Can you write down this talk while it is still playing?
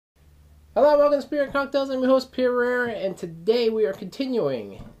Hello, welcome to Spirit Cocktails. I'm your host, Pierre Rivera, and today we are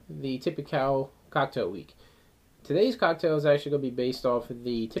continuing the Tippy Cow Cocktail Week. Today's cocktail is actually going to be based off of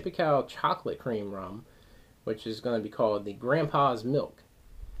the Tippy Cow Chocolate Cream Rum, which is going to be called the Grandpa's Milk.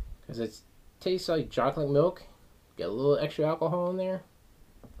 Because it tastes like chocolate milk, get a little extra alcohol in there.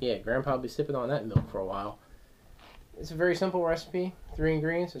 Yeah, Grandpa will be sipping on that milk for a while. It's a very simple recipe, 3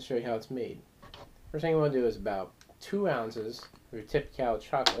 ingredients. I'll show you how it's made. First thing you want to do is about 2 ounces of your Tippy Cow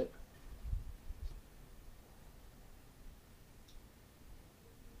Chocolate.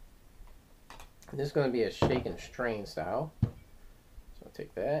 This is going to be a shake and strain style. So I'll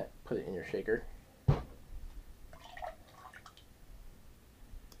take that, put it in your shaker.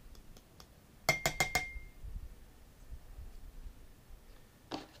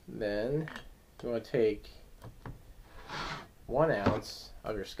 Then you want to take 1 ounce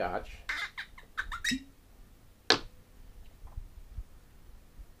of your Scotch. A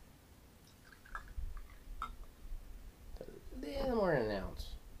little more than an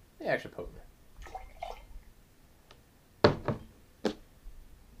ounce. The extra potent.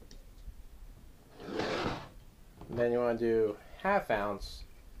 Then you want to do 1/2 ounce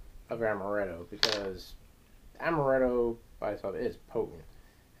of Amaretto, because Amaretto by itself is potent.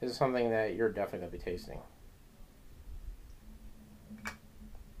 This is something that you're definitely going to be tasting.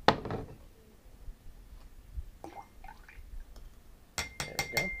 There we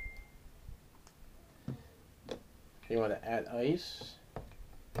go. You want to add ice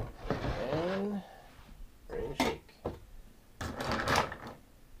and ready to shake.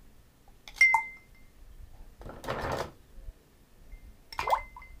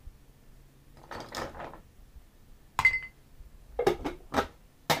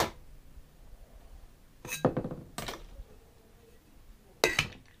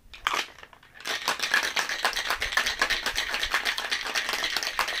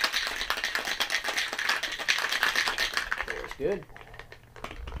 Good.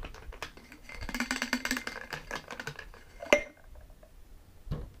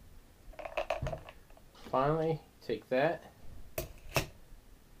 Finally, take that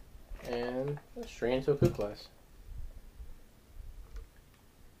and strain into a coupe glass.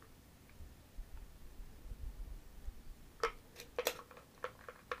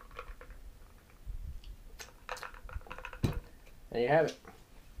 There you have it.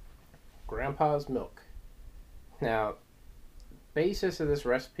 Grandpa's milk. Now, basis of this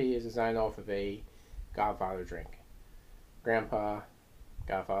recipe is designed off of a Godfather drink. Grandpa,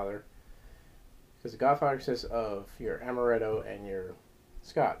 Godfather. Because the Godfather consists of your Amaretto and your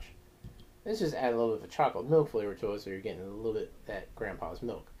Scotch. This just adds a little bit of a chocolate milk flavor to it, so you're getting a little bit of that Grandpa's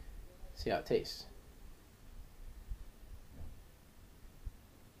milk. See how it tastes.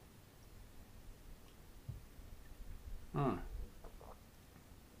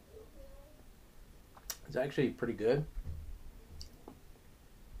 It's actually pretty good.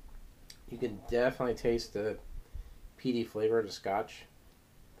 You can definitely taste the peaty flavor of the Scotch.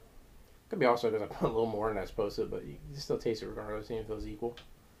 Could be also because I put a little more than I supposed to, but you can still taste it regardless, even if it feels equal.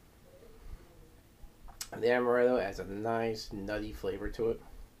 And the Amaretto adds a nice nutty flavor to it.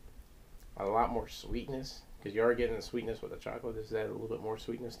 A lot more sweetness, because you are getting the sweetness with the chocolate. This adds a little bit more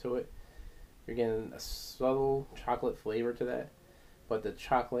sweetness to it. You're getting a subtle chocolate flavor to that, but the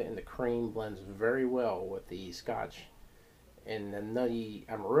chocolate and the cream blends very well with the Scotch. And the nutty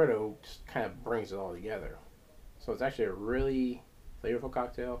Amaretto just kind of brings it all together. So it's actually a really flavorful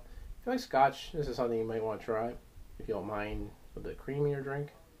cocktail. If you like Scotch, this is something you might want to try if you don't mind a bit of cream in your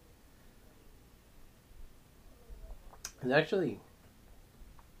drink. And actually,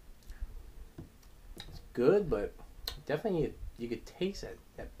 it's good, but definitely you could taste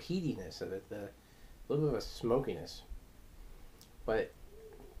that peatiness of it, the little bit of a smokiness. But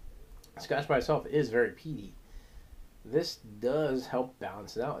Scotch by itself is very peaty. This does help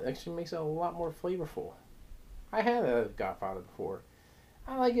balance it out. It actually makes it a lot more flavorful. I had a Godfather before.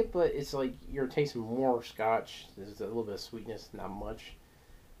 I like it, but it's like you're tasting more Scotch. There's a little bit of sweetness, not much.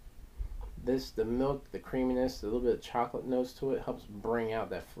 The milk, the creaminess, a little bit of chocolate notes to it helps bring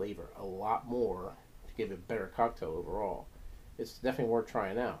out that flavor a lot more to give it a better cocktail overall. It's definitely worth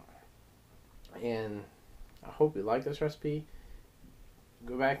trying out. And I hope you like this recipe.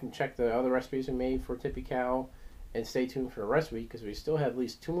 Go back and check the other recipes we made for Tippy Cow. And stay tuned for the rest of the week, because we still have at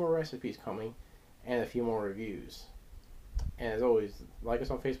least 2 more recipes coming and a few more reviews. And as always, like us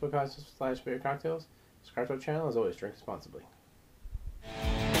on Facebook /Spirit Cocktails. Subscribe to our channel. As always, drink responsibly.